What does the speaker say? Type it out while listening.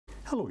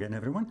Hello again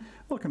everyone,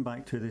 welcome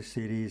back to this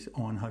series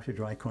on how to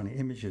draw iconic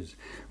images.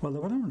 Well,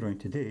 the one I'm drawing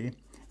today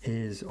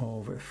is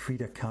of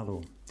Frida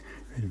Kahlo,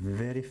 a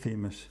very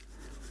famous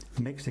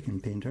Mexican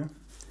painter,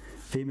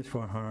 famous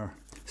for her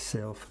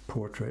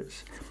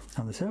self-portraits.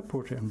 And the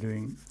self-portrait I'm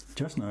doing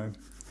just now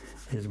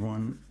is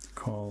one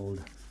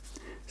called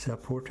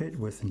Self-Portrait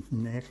with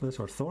Necklace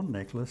or Thorn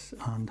Necklace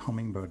and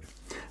Hummingbird.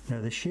 Now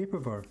the shape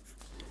of her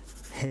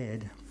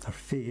head, her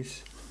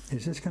face,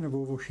 is this kind of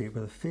oval shape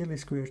with a fairly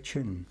square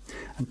chin.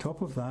 On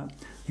top of that,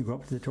 you go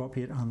up to the top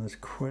here and there's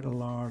quite a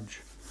large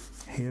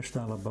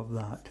hairstyle above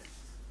that.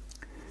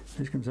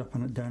 This comes up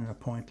and down at a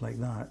point like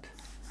that,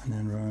 and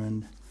then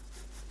round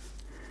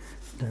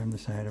down the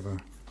side of her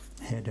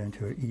head down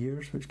to her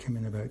ears, which come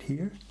in about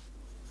here,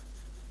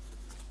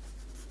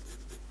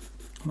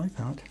 like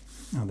that,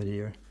 and the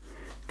ear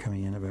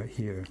coming in about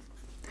here.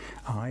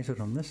 Eyes are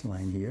on this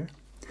line here,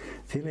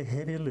 fairly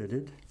heavy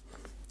lidded,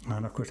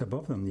 and of course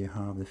above them you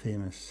have the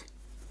famous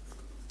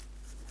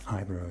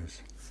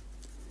eyebrows.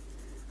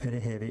 Very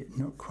heavy,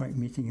 not quite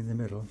meeting in the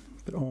middle,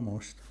 but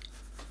almost,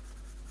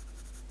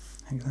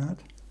 like that.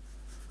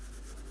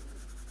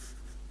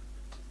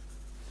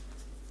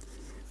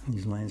 And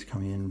these lines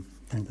coming in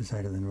down the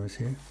side of the nose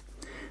here.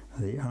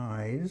 The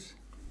eyes,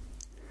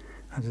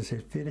 as I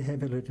said, very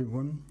heavy lidded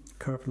one,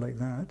 curved like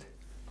that,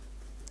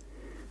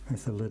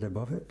 with the lid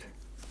above it.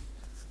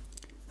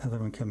 The other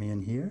one coming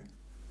in here.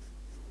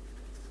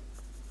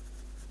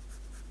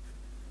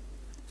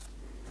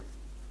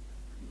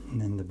 And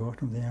then the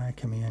bottom of the eye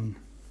coming in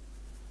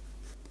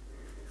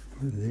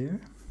about there.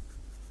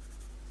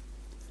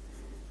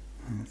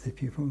 And the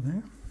pupil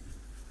there.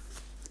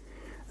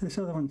 This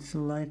other one's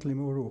slightly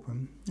more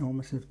open,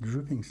 almost as if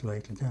drooping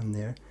slightly down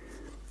there.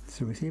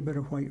 So we see a bit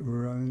of white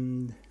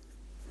round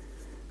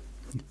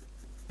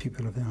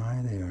pupil of the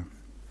eye there,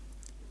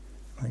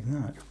 like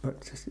that.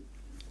 But just,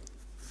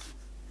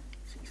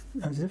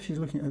 as if she's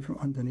looking out from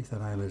underneath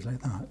her eyelids,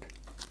 like that.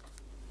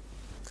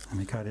 And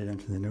we carry it down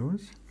to the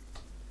nose.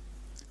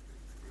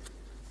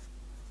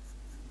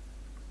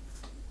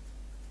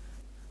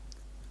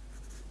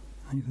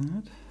 Like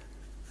that.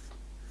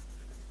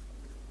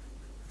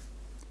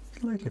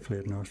 Slightly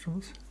flared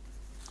nostrils.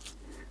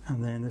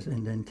 And then this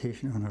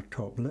indentation on her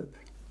top lip.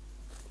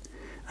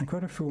 And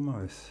quite a full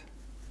mouth.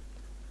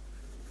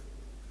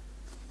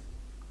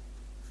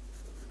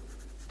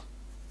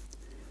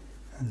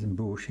 There's a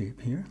bow shape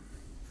here.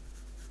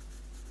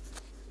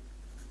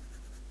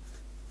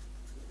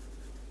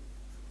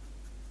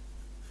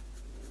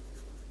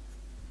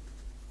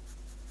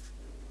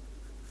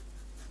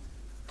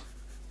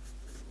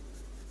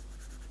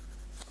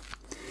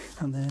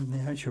 And then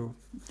the actual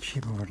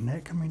shape of her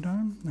neck coming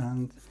down,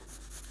 and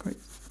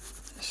quite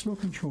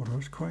sloping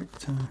shoulders, quite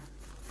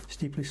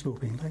steeply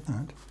sloping like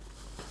that.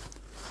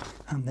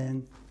 And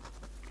then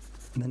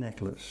the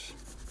necklace,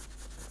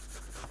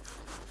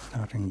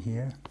 starting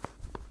here,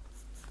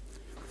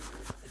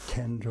 the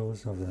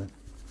tendrils of the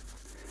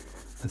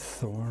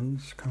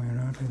thorns coming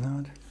around like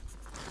that,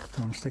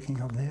 thorns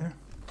sticking up there,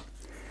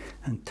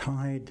 and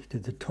tied to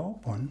the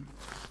top one,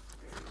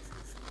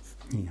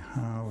 you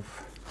have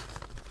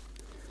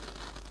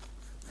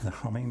the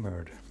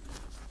hummingbird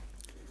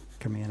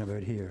coming in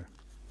about here.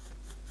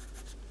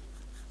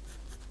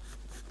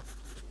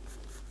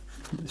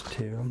 Its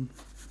tail,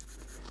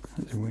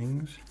 its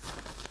wings.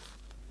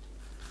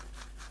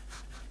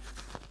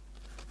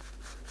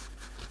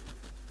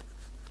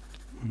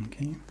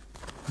 Okay.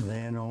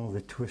 Then all the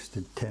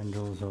twisted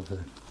tendrils of the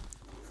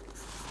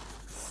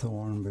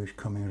thorn bush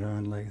coming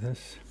around like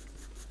this.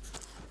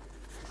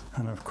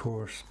 And of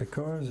course,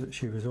 because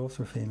she was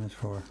also famous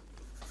for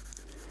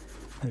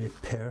very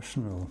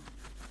personal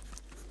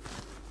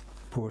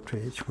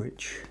portraits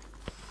which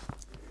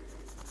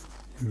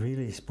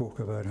really spoke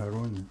about her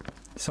own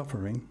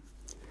suffering.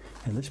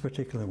 In this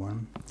particular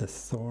one, the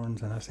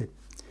thorns are actually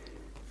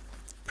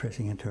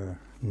pressing into her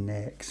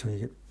neck, so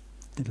you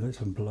get lots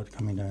of blood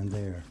coming down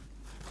there.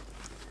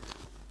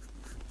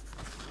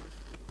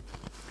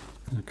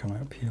 It'll come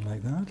up here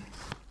like that.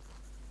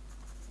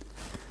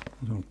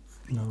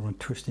 Another one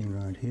twisting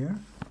around here.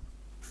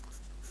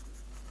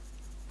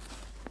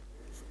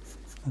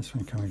 This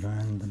one coming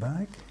around the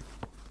back,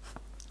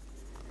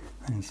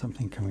 and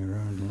something coming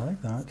around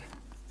like that.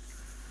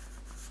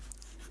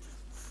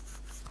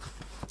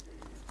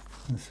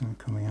 This one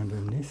coming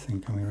underneath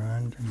and coming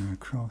around and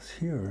across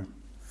here.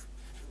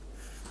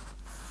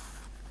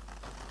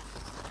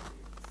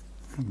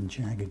 And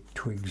jagged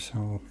twigs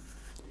all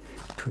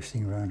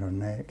twisting around her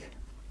neck.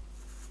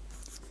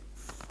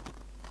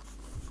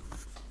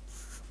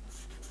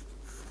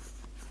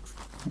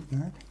 Like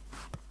that.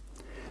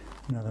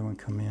 Another one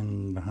coming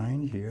in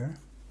behind here,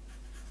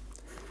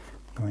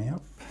 going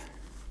up,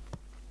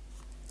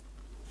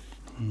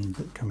 and a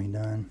bit coming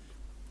down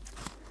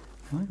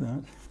like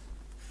that.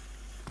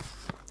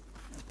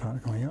 This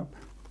part going up,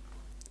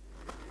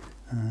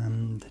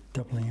 and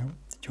doubling up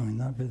to join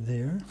that bit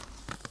there.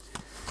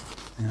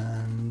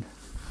 And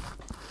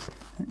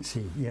let's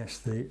see, yes,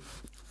 the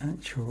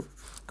actual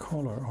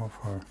collar of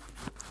her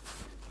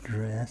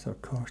dress or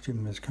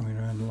costume is coming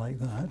around like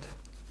that.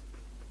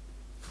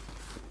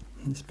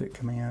 And this bit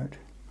coming out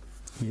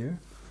here,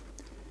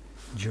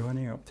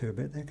 joining up to a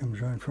bit that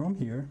comes around from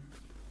here,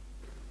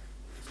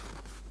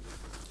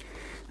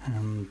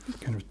 and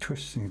kind of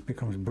twists and it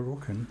becomes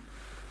broken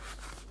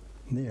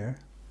there.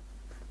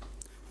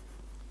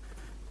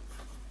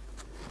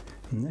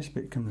 And this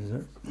bit comes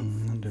up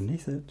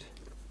underneath it.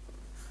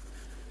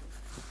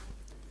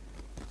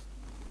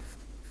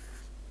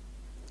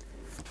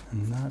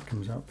 And that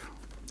comes up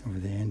over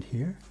the end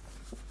here.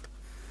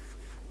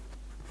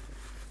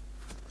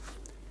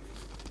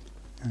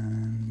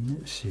 And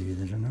let's see,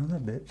 there's another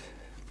bit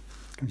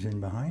comes in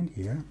behind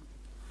here.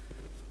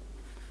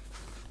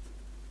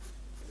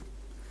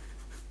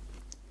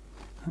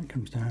 That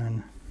comes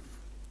down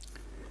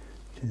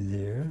to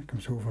there,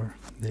 comes over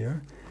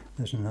there.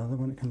 There's another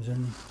one that comes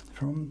in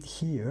from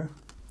here,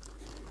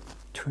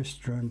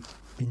 twists around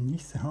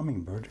beneath the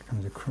hummingbird, it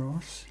comes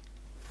across.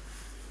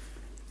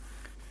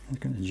 It's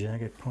got a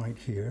jagged point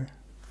here.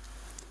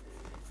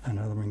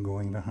 Another one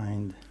going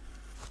behind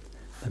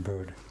the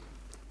bird.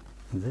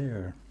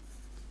 There.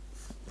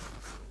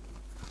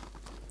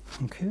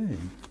 Okay.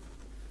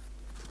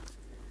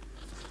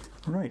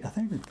 Right, I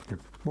think,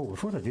 well,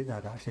 before I do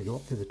that, I actually go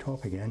up to the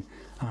top again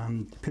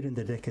and put in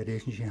the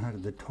decorations you had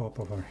at the top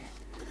of our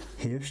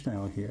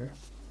hairstyle here.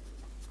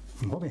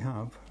 And what we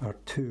have are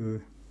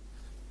two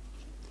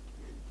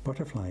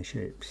butterfly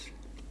shapes.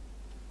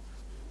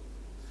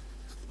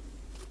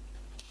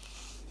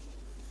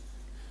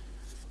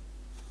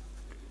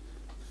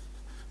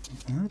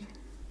 Like that.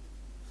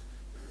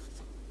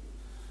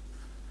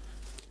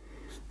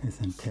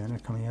 With antenna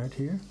coming out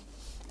here.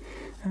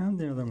 And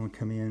the other one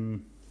coming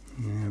in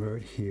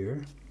about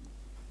here.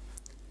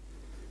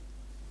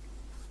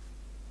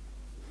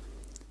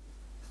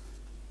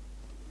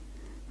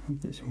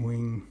 With this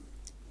wing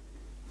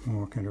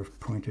more kind of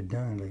pointed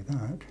down like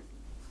that.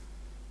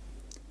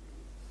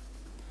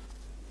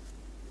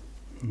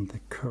 And the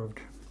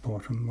curved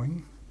bottom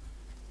wing.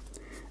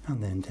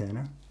 And the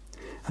antenna.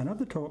 And at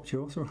the top she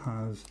also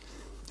has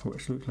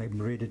what looks like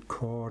braided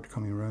cord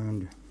coming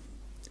around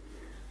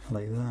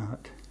like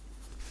that.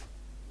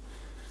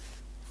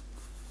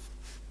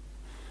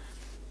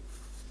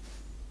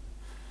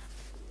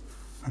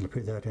 And I'll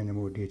put that in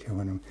more detail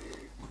when I'm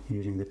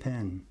using the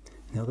pen.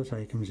 The other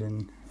side comes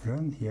in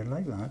around here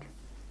like that.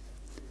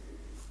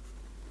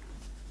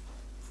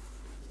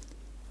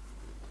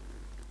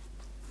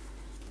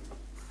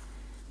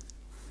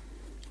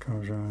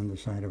 Goes around the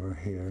side of her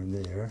hair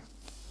there.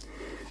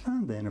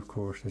 And then of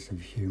course there's a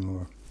few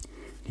more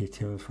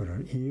details for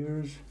her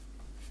ears.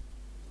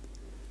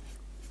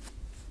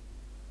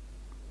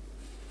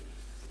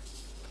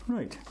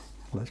 Right,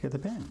 let's get the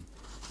pen.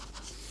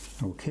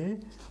 Okay,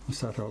 we'll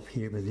start off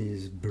here with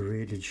these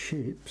braided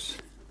shapes.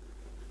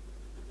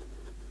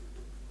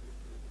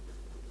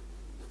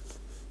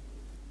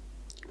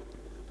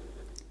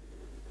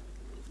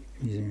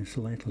 Using a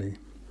slightly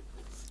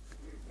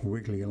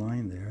wiggly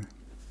line there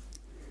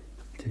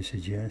to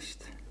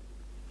suggest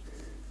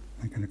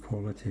the kind of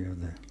quality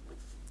of the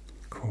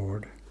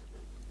cord.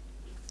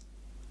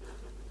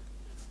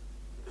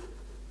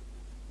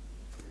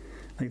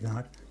 Like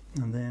that.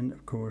 And then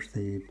of course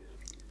the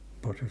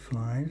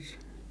butterflies,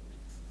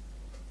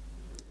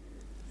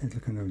 little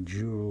kind of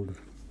jeweled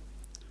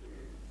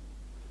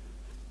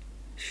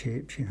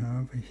shapes you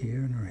have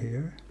here in her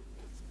hair.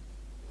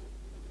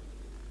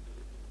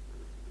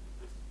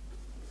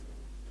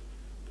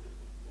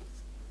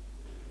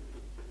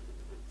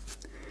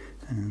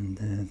 And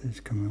this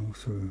comes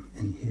also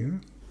in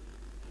here,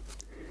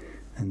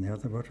 and the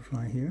other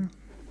butterfly here,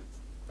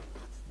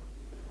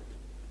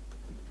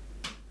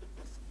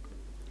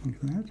 like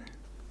that.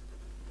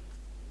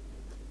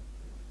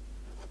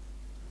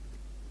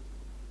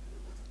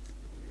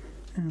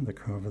 And the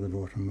curve of the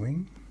bottom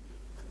wing,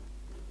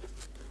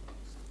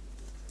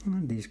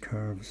 and these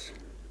curves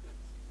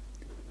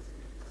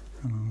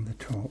along the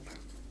top.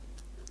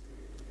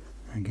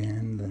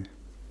 Again, the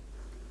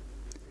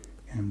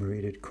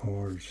braided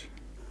cords.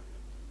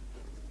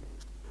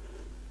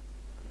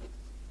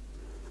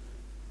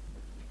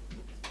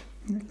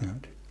 Like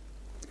that.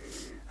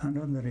 And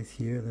underneath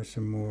here there's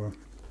some more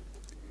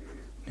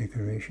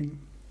decoration,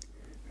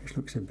 which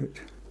looks a bit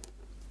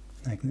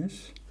like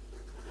this.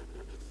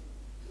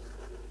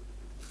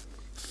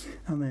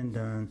 And then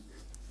down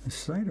the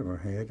side of her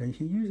head, and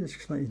you can use this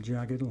slightly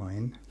jagged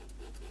line,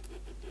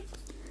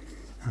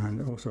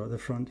 and also at the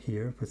front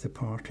here with the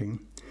parting,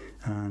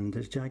 and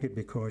it's jagged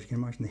because you can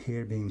imagine the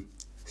hair being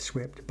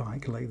swept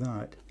back like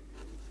that.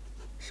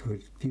 So a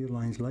few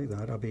lines like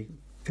that. I'll be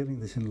filling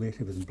this in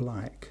later with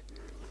black.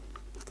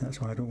 That's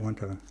why I don't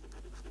want a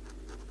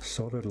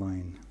solid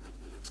line.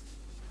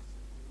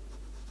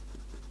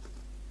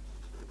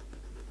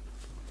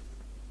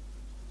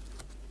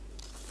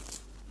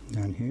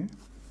 Down here.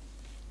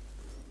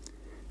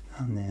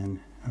 And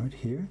then out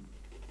here.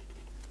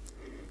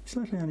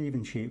 Slightly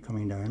uneven shape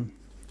coming down,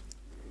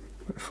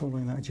 but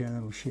following that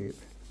general shape.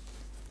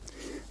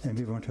 Then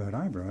move on to her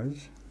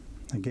eyebrows.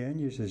 Again,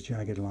 use this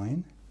jagged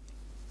line.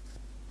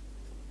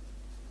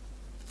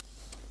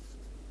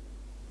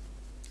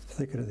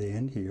 thicker at the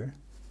end here.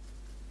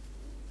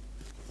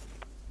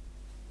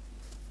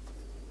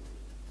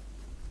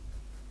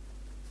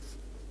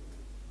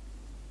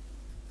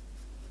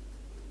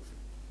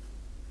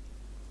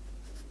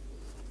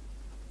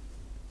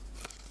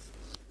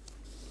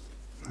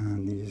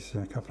 And these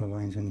couple of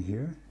lines in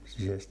here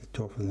suggest the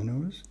top of the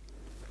nose.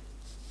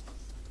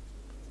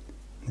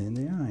 Then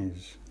the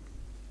eyes.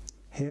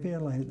 Heavier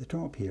line at the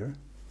top here.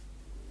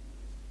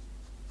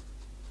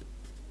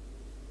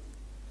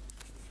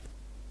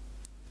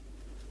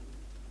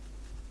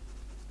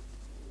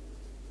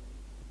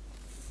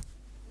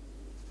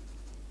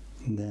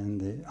 And then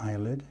the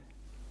eyelid.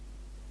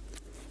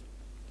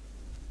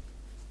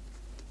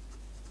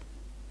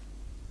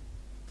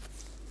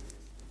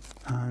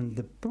 And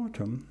the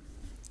bottom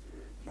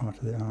part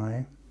of the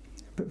eye,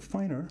 a bit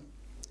finer,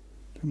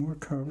 a bit more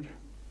curved,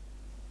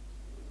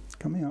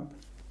 coming up,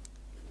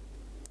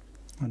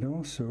 and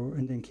also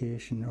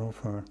indication of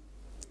her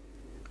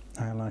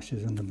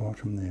eyelashes on the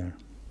bottom there.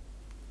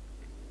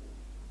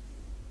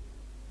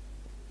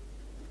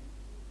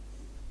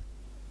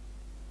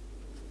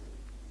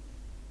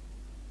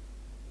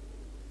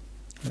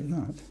 Like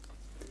that.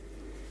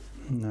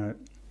 Now,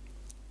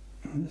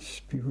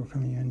 this people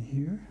coming in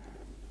here.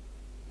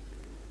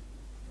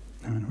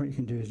 And what you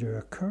can do is do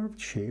a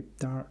curved shape,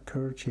 dark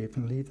curved shape,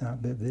 and leave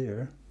that bit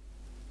there,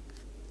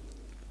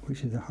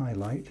 which is the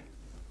highlight.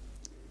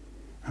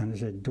 And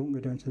as I said, don't go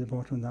down to the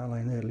bottom of that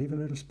line there, leave a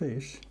little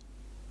space.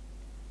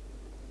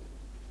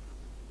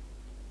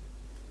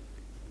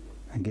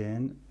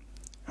 Again,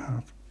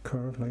 half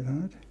curve like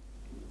that.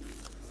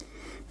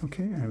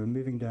 Okay, and we're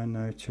moving down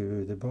now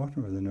to the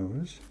bottom of the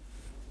nose.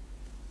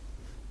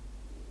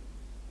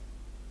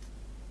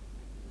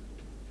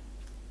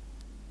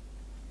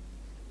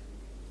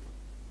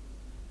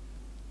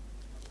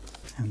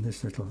 And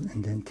this little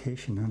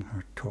indentation on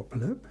her top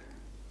lip.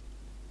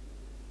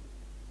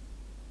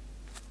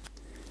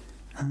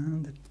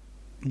 And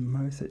the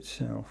mouth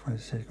itself, as I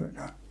said, got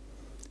a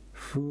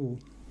full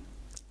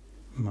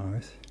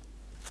mouth.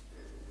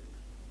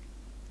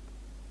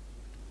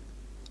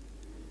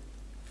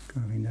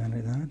 Going down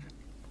like that.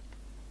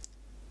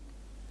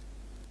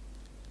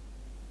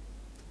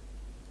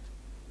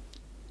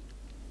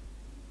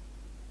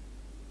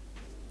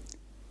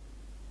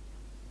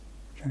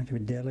 Trying to be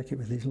delicate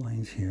with these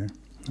lines here,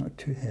 not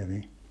too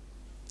heavy.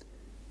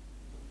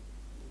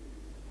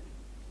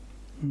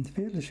 And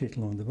fairly straight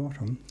along the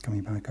bottom,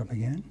 coming back up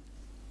again,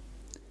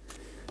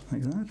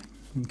 like that.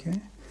 Okay.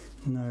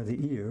 Now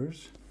the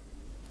ears,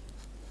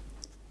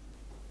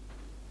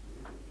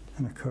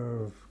 and a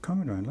curve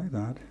coming around like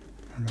that,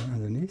 around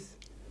underneath,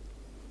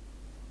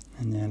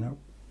 and then up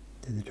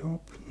to the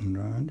top and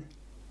round.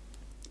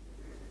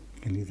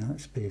 You can leave that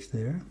space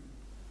there.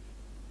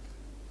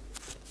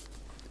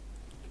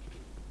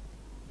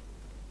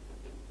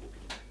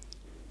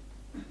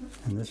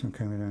 And this one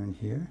coming down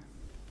here,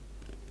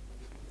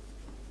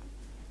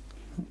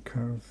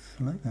 curve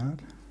like that,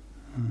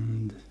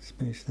 and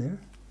space there.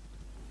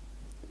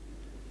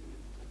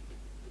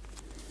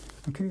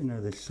 Okay,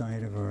 now the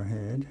side of our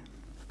head,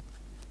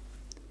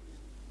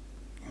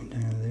 and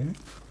down there,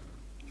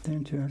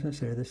 down to, as I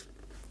say, this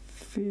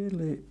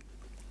fairly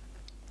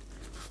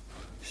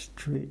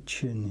straight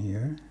chin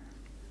here.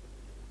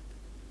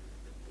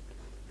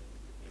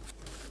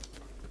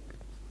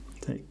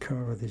 Tight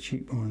curve of the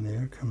cheekbone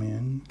there, come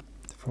in.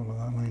 Follow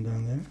that line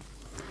down there.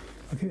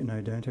 Okay,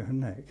 now down to her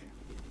neck.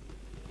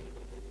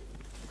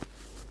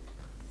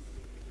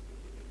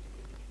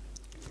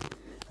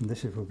 And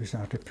this is where we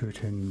start to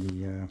put in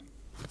the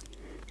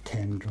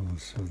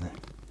tendrils of the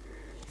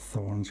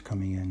thorns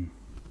coming in.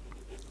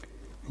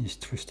 These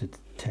twisted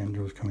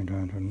tendrils coming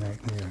down her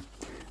neck there.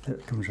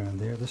 That comes around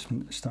there. This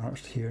one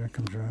starts here and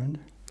comes round.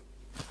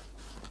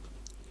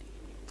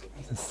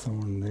 The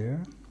thorn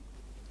there.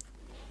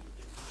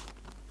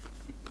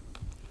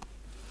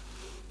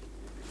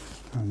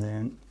 And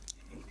then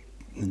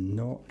the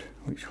knot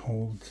which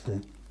holds the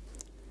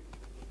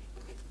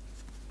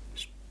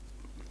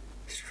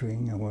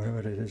string or whatever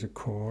it is, a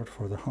cord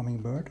for the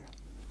hummingbird,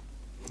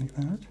 like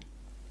that.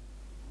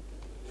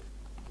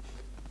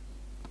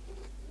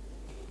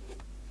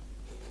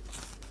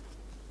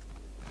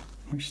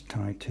 Which is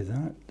tied to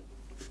that,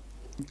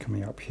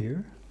 coming up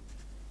here.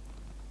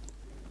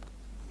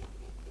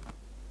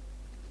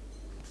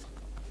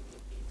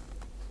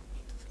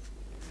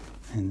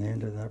 And the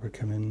end of that would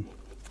come in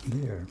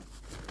there,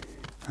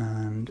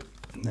 and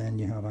then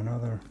you have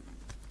another,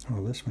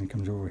 well, this one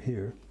comes over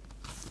here,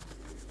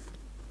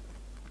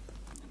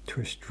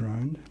 twist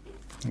round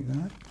like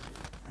that,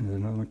 and there's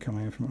another one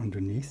coming in from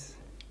underneath,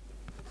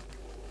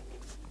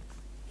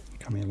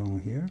 coming along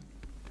here,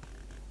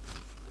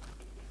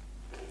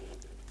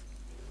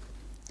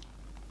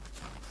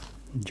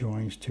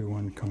 joins to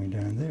one coming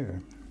down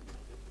there.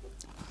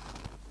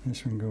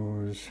 This one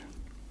goes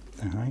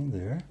behind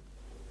there,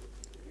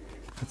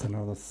 with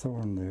another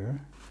thorn there,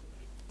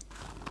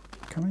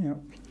 coming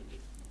up,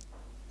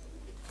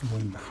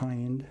 going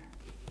behind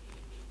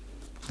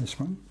this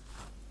one.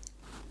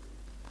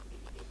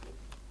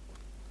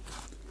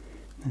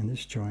 and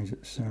this joins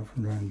itself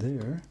around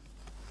there,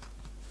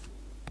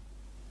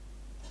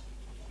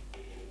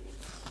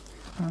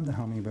 and the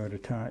hummingbird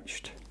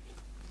attached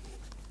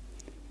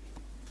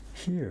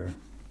here.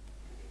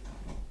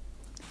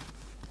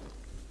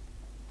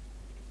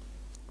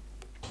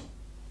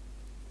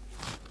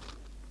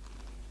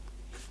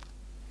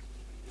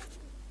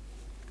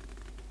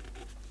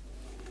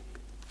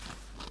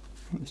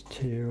 Its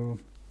tail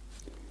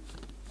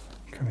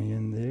coming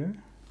in there,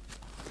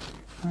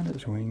 and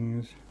its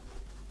wings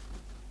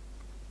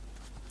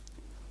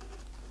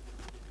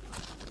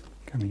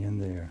coming in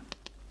there.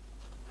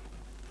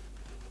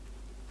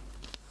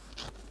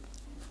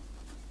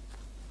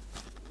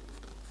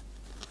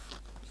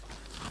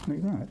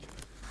 Like that.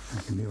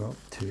 I can move up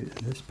to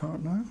this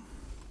part now.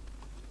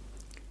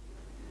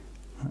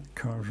 That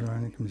curves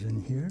around and comes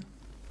in here.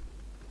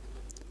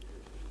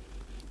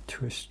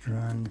 Twist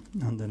around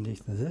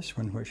underneath this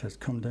one, which has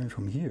come down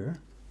from here.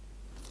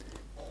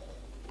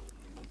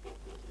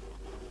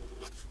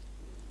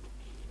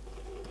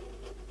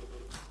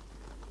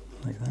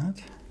 Like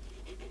that.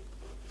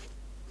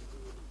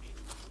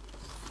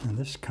 And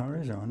this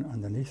carries on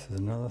underneath.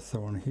 There's another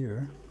thorn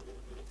here.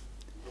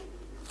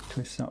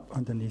 Twists up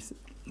underneath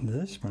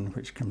this one,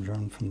 which comes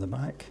around from the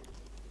back.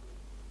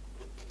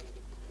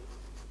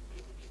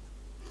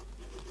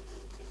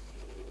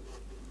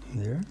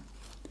 There.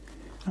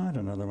 And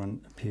another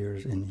one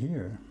appears in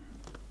here.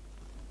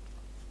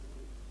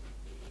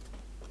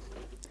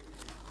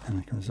 And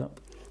it comes up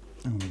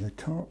over the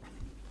top.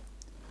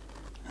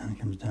 And it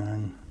comes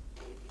down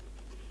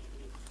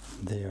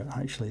there.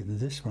 Actually,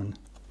 this one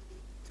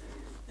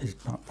is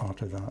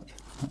part of that.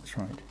 That's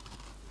right.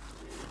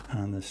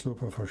 And the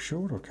slope of her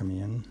shoulder coming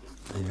in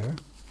there.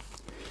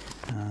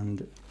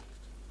 And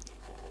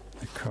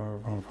the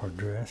curve of her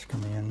dress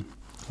coming in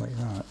like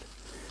that.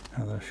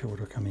 Other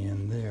shoulder coming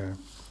in there.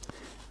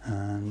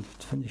 And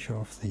to finish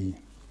off the,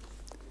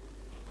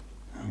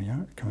 oh yeah,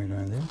 coming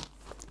down there.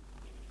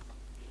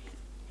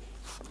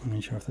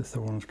 Finish off the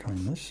thorns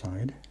coming this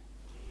side.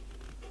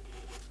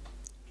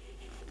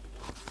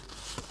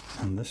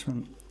 And this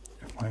one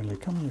finally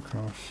coming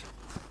across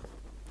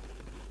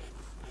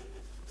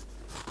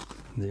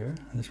there.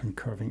 And this one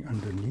curving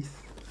underneath.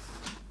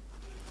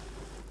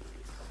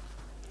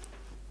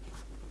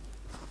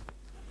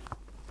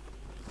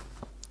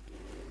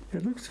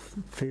 It looks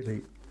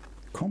fairly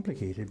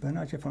complicated, but in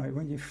actual fact,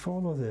 when you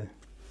follow the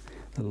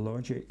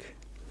logic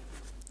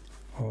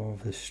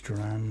of the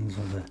strands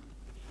of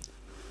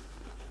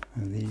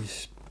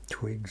these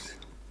twigs,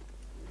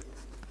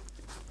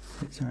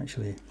 it's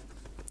actually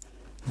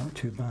not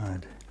too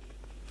bad.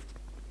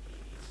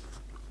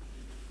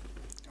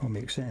 It all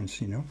makes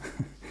sense, you know.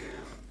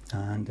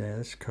 And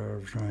this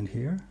curves around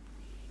here.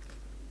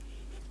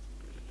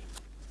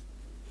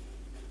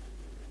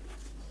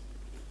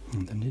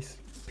 Underneath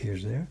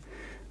appears there.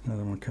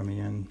 Another one coming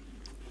in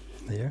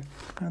there,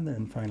 and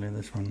then finally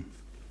this one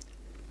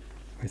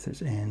with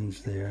its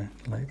ends there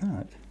like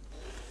that.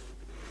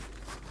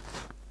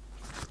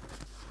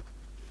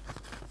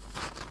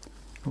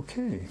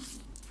 Okay,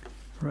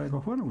 right,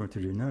 well what I'm going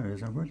to do now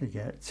is I'm going to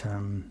get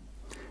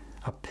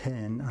a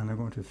pen, and I'm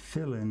going to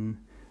fill in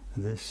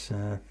this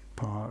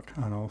part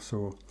and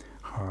also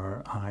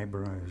her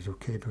eyebrows,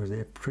 okay, because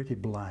they're pretty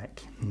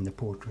black in the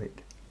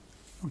portrait.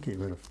 Okay,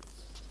 we've got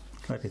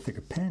a slightly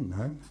thicker pen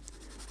now,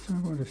 so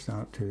I'm going to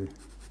start to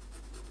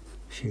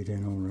shade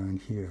in all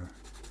around here.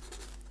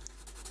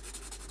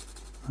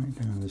 Right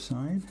down the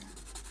side.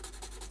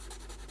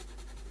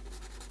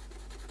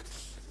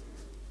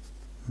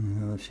 And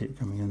another shape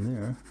coming in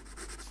there.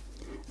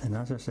 And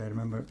as I said,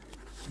 remember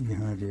you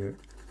had your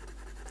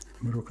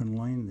broken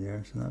line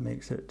there, so that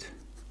makes it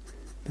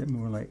a bit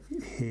more like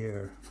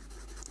hair.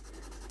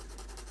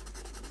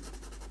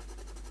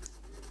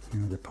 You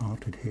know, the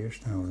parted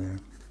hairstyle there,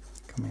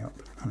 coming up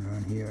and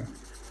around here.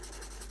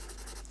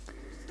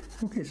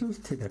 Okay, so let's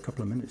take a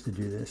couple of minutes to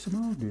do this, and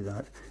I'll do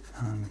that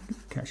and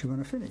catch you when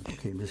I finish.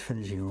 Okay, I'm just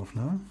finishing off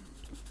now.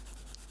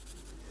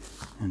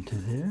 Into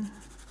there.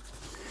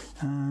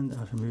 And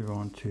I'll move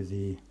on to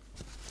the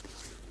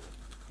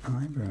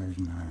eyebrows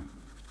now.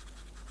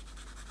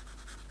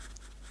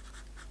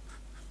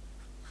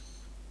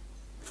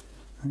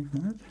 Like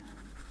that.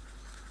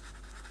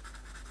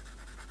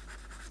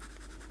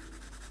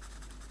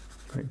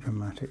 Quite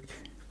dramatic.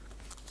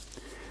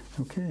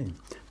 Okay,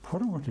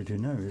 what I want to do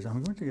now is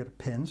I'm going to get a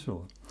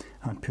pencil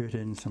and put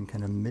in some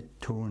kind of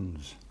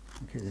mid-tones.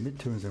 Okay, the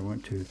mid-tones I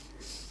want to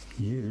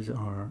use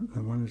are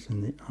the ones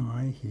in the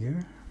eye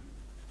here.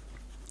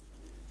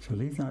 So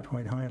leave that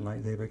white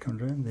highlight there, but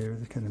come around there,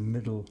 the kind of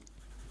middle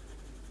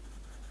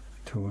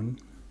tone.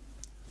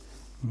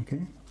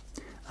 Okay,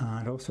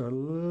 and also a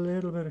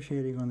little bit of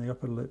shading on the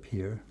upper lip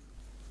here,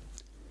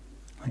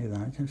 like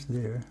that, just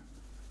there.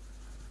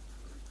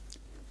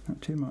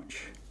 Not too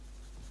much.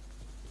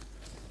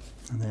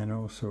 And then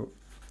also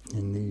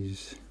in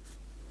these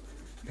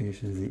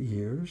bases of the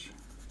ears.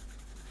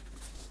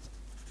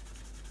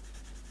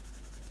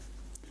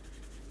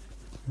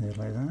 There,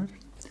 like that.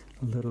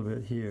 A little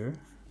bit here.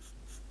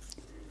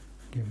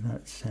 Give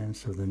that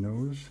sense of the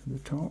nose at the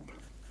top.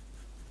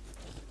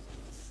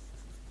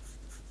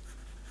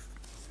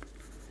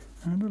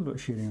 And a little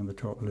shading on the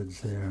top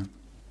lids there.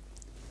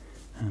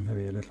 And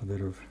maybe a little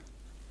bit of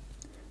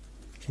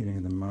shading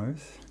of the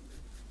mouth.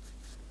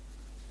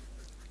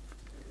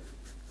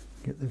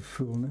 Get the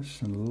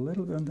fullness and a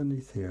little bit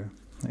underneath here,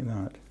 like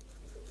that.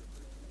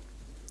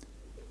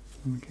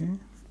 Okay,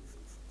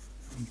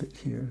 a bit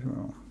here as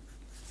well.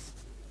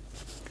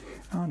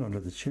 And under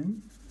the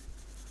chin,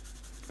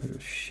 a bit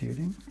of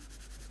shading.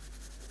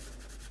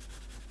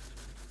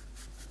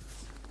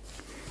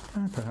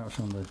 And perhaps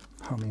on the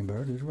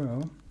hummingbird as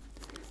well.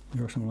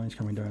 There are some lines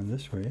coming down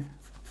this way.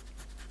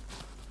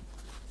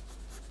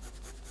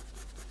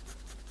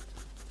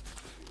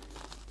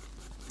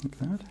 Like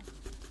that.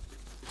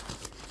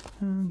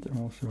 And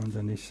also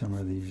underneath some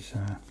of these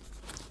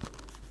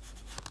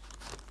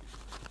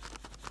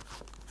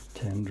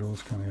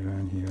tendrils coming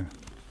around here,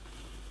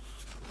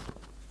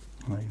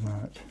 like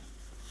that.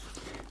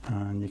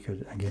 And you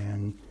could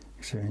again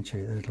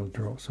accentuate the little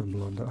drops of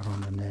blood that are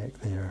on the neck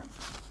there.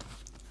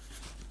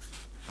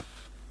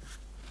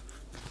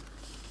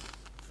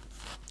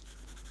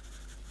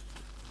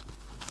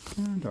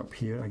 And up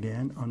here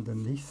again,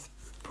 underneath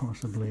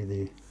possibly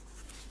the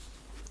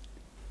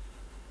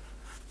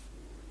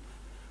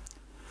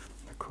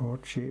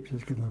chord shapes,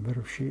 just give them a bit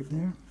of shape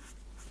there,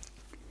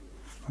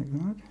 like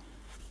that.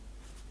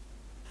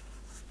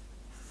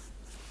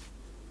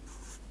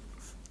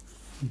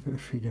 A bit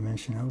of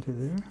three-dimensionality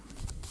there.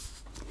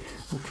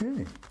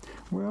 Okay,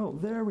 well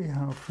there we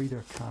have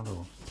Frida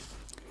Kahlo,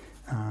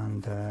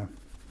 and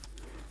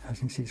as you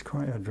can see, it's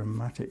quite a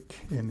dramatic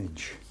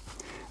image.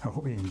 I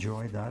hope you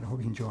enjoyed that. I hope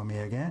you can join me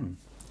again.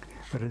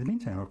 But in the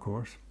meantime, of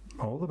course,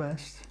 all the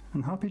best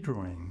and happy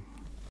drawing.